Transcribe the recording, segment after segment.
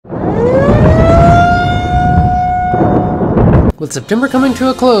With September coming to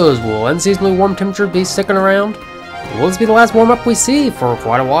a close, will unseasonably warm temperatures be sticking around? Will this be the last warm-up we see for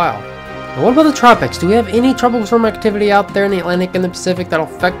quite a while? And what about the tropics? Do we have any tropical storm activity out there in the Atlantic and the Pacific that'll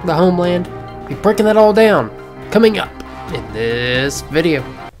affect the homeland? We'll be breaking that all down coming up in this video.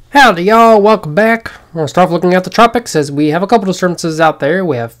 Howdy y'all, welcome back. We're going to start looking at the tropics as we have a couple of disturbances out there.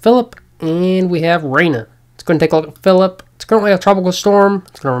 We have Philip and we have Raina. It's going to take a look at Philip. It's currently a tropical storm.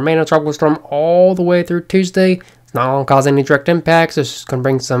 It's going to remain a tropical storm all the way through Tuesday. It's not going to cause any direct impacts. It's just going to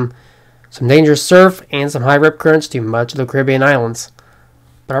bring some dangerous surf and some high rip currents to much of the Caribbean islands.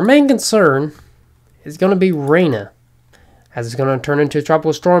 But our main concern is going to be Raina, as it's going to turn into a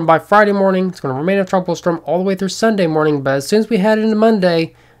tropical storm by Friday morning. It's going to remain a tropical storm all the way through Sunday morning, but as soon as we head into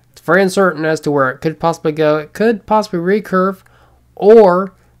Monday, it's very uncertain as to where it could possibly go. It could possibly recurve,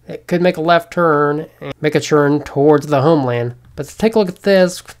 or it could make a left turn and make a turn towards the homeland. But to take a look at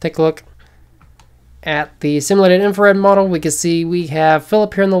this, take a look at the simulated infrared model. We can see we have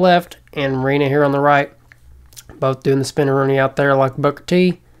Philip here on the left and Raina here on the right, both doing the spinneroonie out there like Booker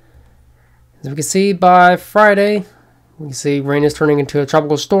T. As we can see, by Friday, we can see Raina's turning into a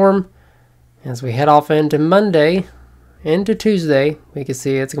tropical storm. As we head off into Monday, into Tuesday, we can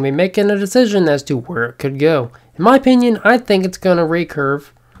see it's going to be making a decision as to where it could go. In my opinion, I think it's going to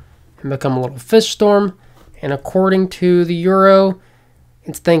recurve and become a little fish storm. And according to the Euro,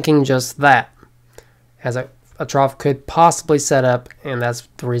 it's thinking just that, as a trough could possibly set up, and that's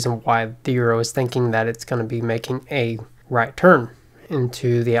the reason why the Euro is thinking that it's going to be making a right turn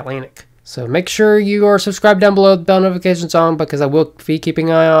into the Atlantic. So make sure you are subscribed down below, the bell notifications on, because I will be keeping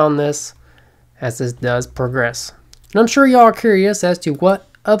an eye on this as this does progress. And I'm sure y'all are curious as to what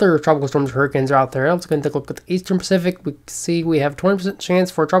other tropical storms or hurricanes are out there. Let's go and take a look at the Eastern Pacific. We see we have 20% chance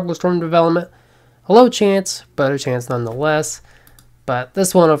for a tropical storm development. A low chance, but a chance nonetheless. But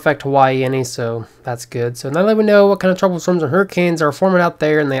this won't affect Hawaii any, so that's good. So now that we know what kind of tropical storms and hurricanes are forming out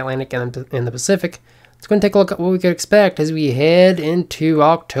there in the Atlantic and in the Pacific, let's go and take a look at what we could expect as we head into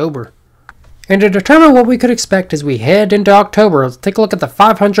October. And to determine what we could expect as we head into October, let's take a look at the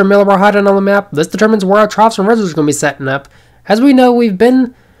 500 millibar height on the map. This determines where our troughs and reservoirs are going to be setting up. As we know, we've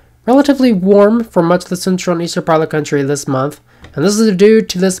been relatively warm for much of the central and eastern part of the country this month. And this is due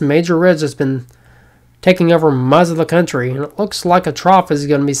to this major ridge that's been taking over much of the country, and it looks like a trough is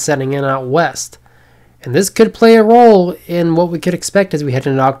going to be setting in out west. And this could play a role in what we could expect as we head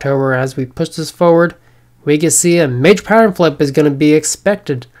into October. As we push this forward, we can see a major pattern flip is going to be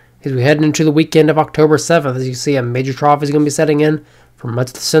expected as we head into the weekend of October 7th. As you see, a major trough is going to be setting in for much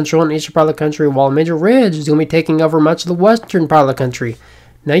of the central and eastern part of the country, while a major ridge is going to be taking over much of the western part of the country.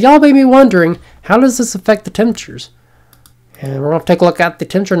 Now, y'all may be wondering, how does this affect the temperatures? And we're going to take a look at the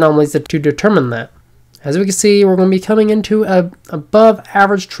temperature anomalies to determine that. As we can see, we're going to be coming into an above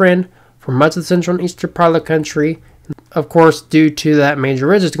average trend for much of the central and eastern part of the country. Of course, due to that major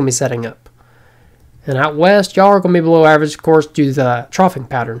ridge it's going to be setting up. And out west, y'all are going to be below average, of course, due to the troughing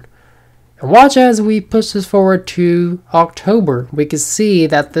pattern. And watch as we push this forward to October. We can see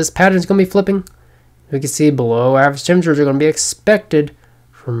that this pattern is going to be flipping. We can see below average temperatures are going to be expected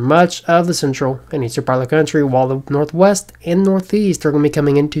for much of the central and eastern part of the country, while the northwest and northeast are going to be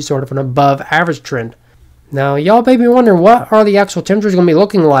coming into sort of an above average trend. Now, y'all may be wondering, what are the actual temperatures going to be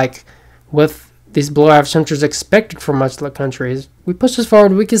looking like with these below average temperatures expected for much of the country? As we push this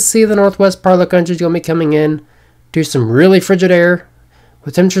forward, we can see the northwest part of the country is going to be coming in to some really frigid air,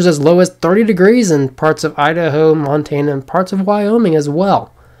 with temperatures as low as 30 degrees in parts of Idaho, Montana, and parts of Wyoming as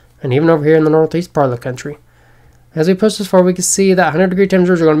well, and even over here in the northeast part of the country. As we push this forward, we can see that 100-degree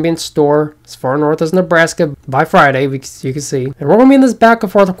temperatures are going to be in store as far north as Nebraska by Friday, you can see. And we're going to be in this back and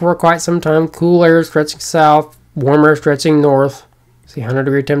forth for quite some time. Cool air stretching south, warm air stretching north. See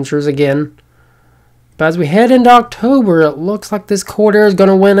 100-degree temperatures again. But as we head into October, it looks like this cold air is going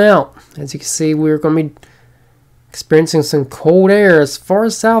to win out. As you can see, we're going to be experiencing some cold air as far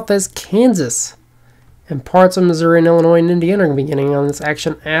south as Kansas. And parts of Missouri and Illinois and Indiana are going to be getting on this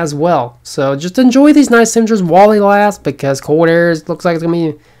action as well. So just enjoy these nice temperatures while they last, because cold air looks like it's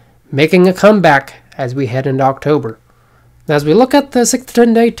going to be making a comeback as we head into October. Now, as we look at the 6 to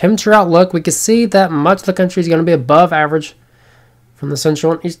 10 day temperature outlook, we can see that much of the country is going to be above average from the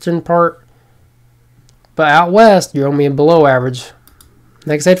central and eastern part. But out west, you're going to be below average.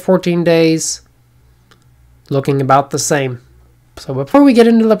 Next 8 to 14 days, looking about the same. So before we get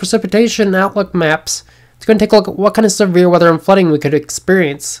into the precipitation outlook maps, let's go and take a look at what kind of severe weather and flooding we could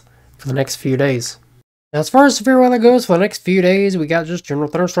experience for the next few days. Now, as far as severe weather goes for the next few days, we got just general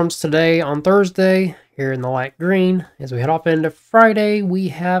thunderstorms today. On Thursday, here in the light green. As we head off into Friday, we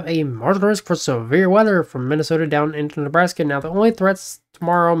have a marginal risk for severe weather from Minnesota down into Nebraska. Now, the only threats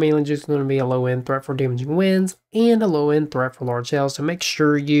tomorrow mainly just going to be a low-end threat for damaging winds and a low-end threat for large hail. So make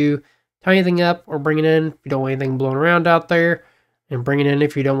sure you tie anything up or bring it in if you don't want anything blowing around out there, and bring it in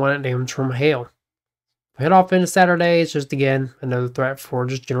if you don't want it damaged from hail. We head off into Saturday. It's just, again, another threat for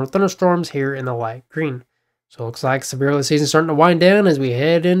just general thunderstorms here in the light green. So it looks like severe weather season starting to wind down as we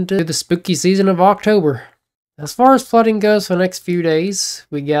head into the spooky season of October. As far as flooding goes for the next few days,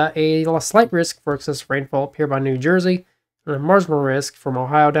 we got a slight risk for excessive rainfall up here by New Jersey, and a marginal risk from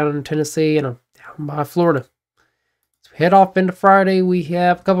Ohio down in Tennessee and down by Florida. As we head off into Friday, we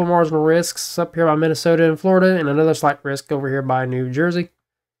have a couple marginal risks up here by Minnesota and Florida, and another slight risk over here by New Jersey.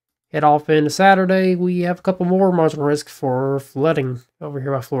 Head off into Saturday, we have a couple more marginal risks for flooding over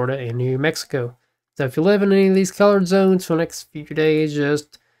here by Florida and New Mexico. So if you live in any of these colored zones for the next few days,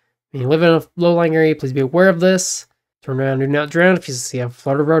 when you live in a low-lying area, please be aware of this. Turn around, do not drown if you see a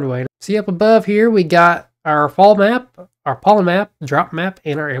flooded roadway. See up above here, we got our fall map, our pollen map, drought map,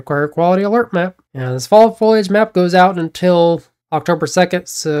 and our air quality alert map. Now this fall foliage map goes out until October 2nd,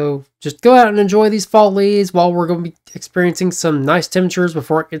 so just go out and enjoy these fall leaves while we're going to be experiencing some nice temperatures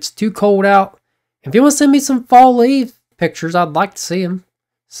before it gets too cold out. If you want to send me some fall leaf pictures, I'd like to see them.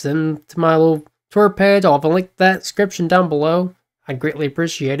 Send them to my little tour page. I'll have a link to that description down below. I'd greatly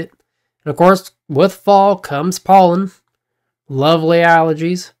appreciate it. And of course, with fall comes pollen. Lovely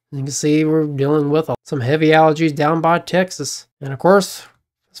allergies. As you can see, we're dealing with some heavy allergies down by Texas. And of course,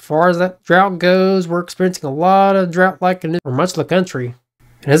 as far as that drought goes, we're experiencing a lot of drought-like conditions for much of the country.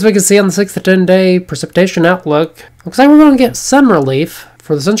 And as we can see on the 6 to 10 day precipitation outlook, looks like we're going to get some relief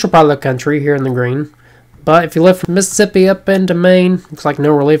for the central part of the country here in the green. But if you live from Mississippi up into Maine, looks like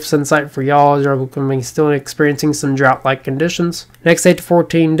no relief is in sight for y'all, as you're going to be still experiencing some drought-like conditions. Next 8 to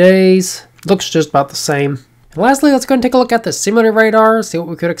 14 days, looks just about the same. And lastly, let's go and take a look at the simulated radar, see what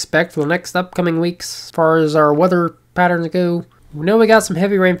we could expect for the next upcoming weeks as far as our weather patterns go. We know we got some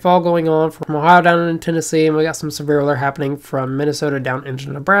heavy rainfall going on from Ohio down in Tennessee, and we got some severe weather happening from Minnesota down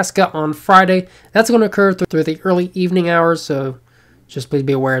into Nebraska on Friday. That's going to occur through the early evening hours, so just please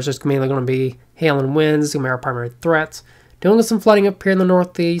be aware it's just mainly going to be hail and winds. It's going to be our primary threats. Dealing with some flooding up here in the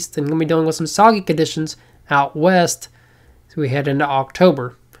northeast, and going to be dealing with some soggy conditions out west as we head into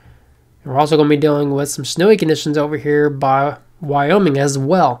October. And we're also going to be dealing with some snowy conditions over here by Wyoming as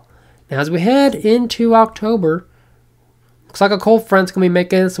well. Now as we head into October, looks like a cold front's going to be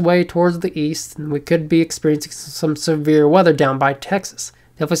making its way towards the east, and we could be experiencing some severe weather down by Texas.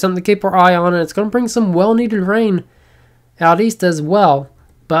 Definitely something to keep our eye on, and it's going to bring some well-needed rain out east as well.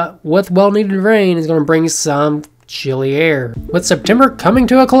 But with well-needed rain, it's going to bring some chilly air. With September coming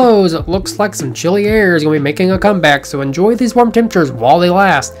to a close, it looks like some chilly air is going to be making a comeback, so enjoy these warm temperatures while they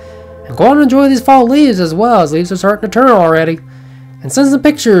last. And go on and enjoy these fall leaves as well, as leaves are starting to turn already. And send some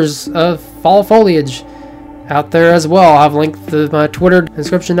pictures of fall foliage out there as well. I'll have linked to my Twitter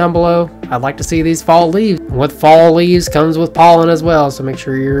description down below. I'd like to see these fall leaves. And with fall leaves comes with pollen as well, so make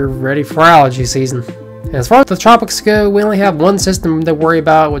sure you're ready for allergy season. And as far as the tropics go, we only have one system to worry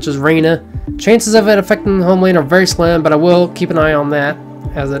about, which is Rena. Chances of it affecting the homeland are very slim, but I will keep an eye on that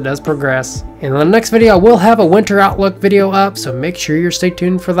as it does progress. And in the next video, I will have a winter outlook video up, so make sure you stay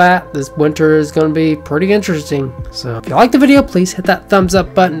tuned for that. This winter is going to be pretty interesting. So if you like the video, please hit that thumbs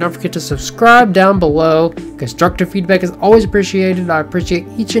up button. Don't forget to subscribe down below. Constructive feedback is always appreciated. I appreciate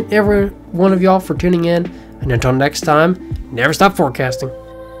each and every one of y'all for tuning in. And until next time, never stop forecasting.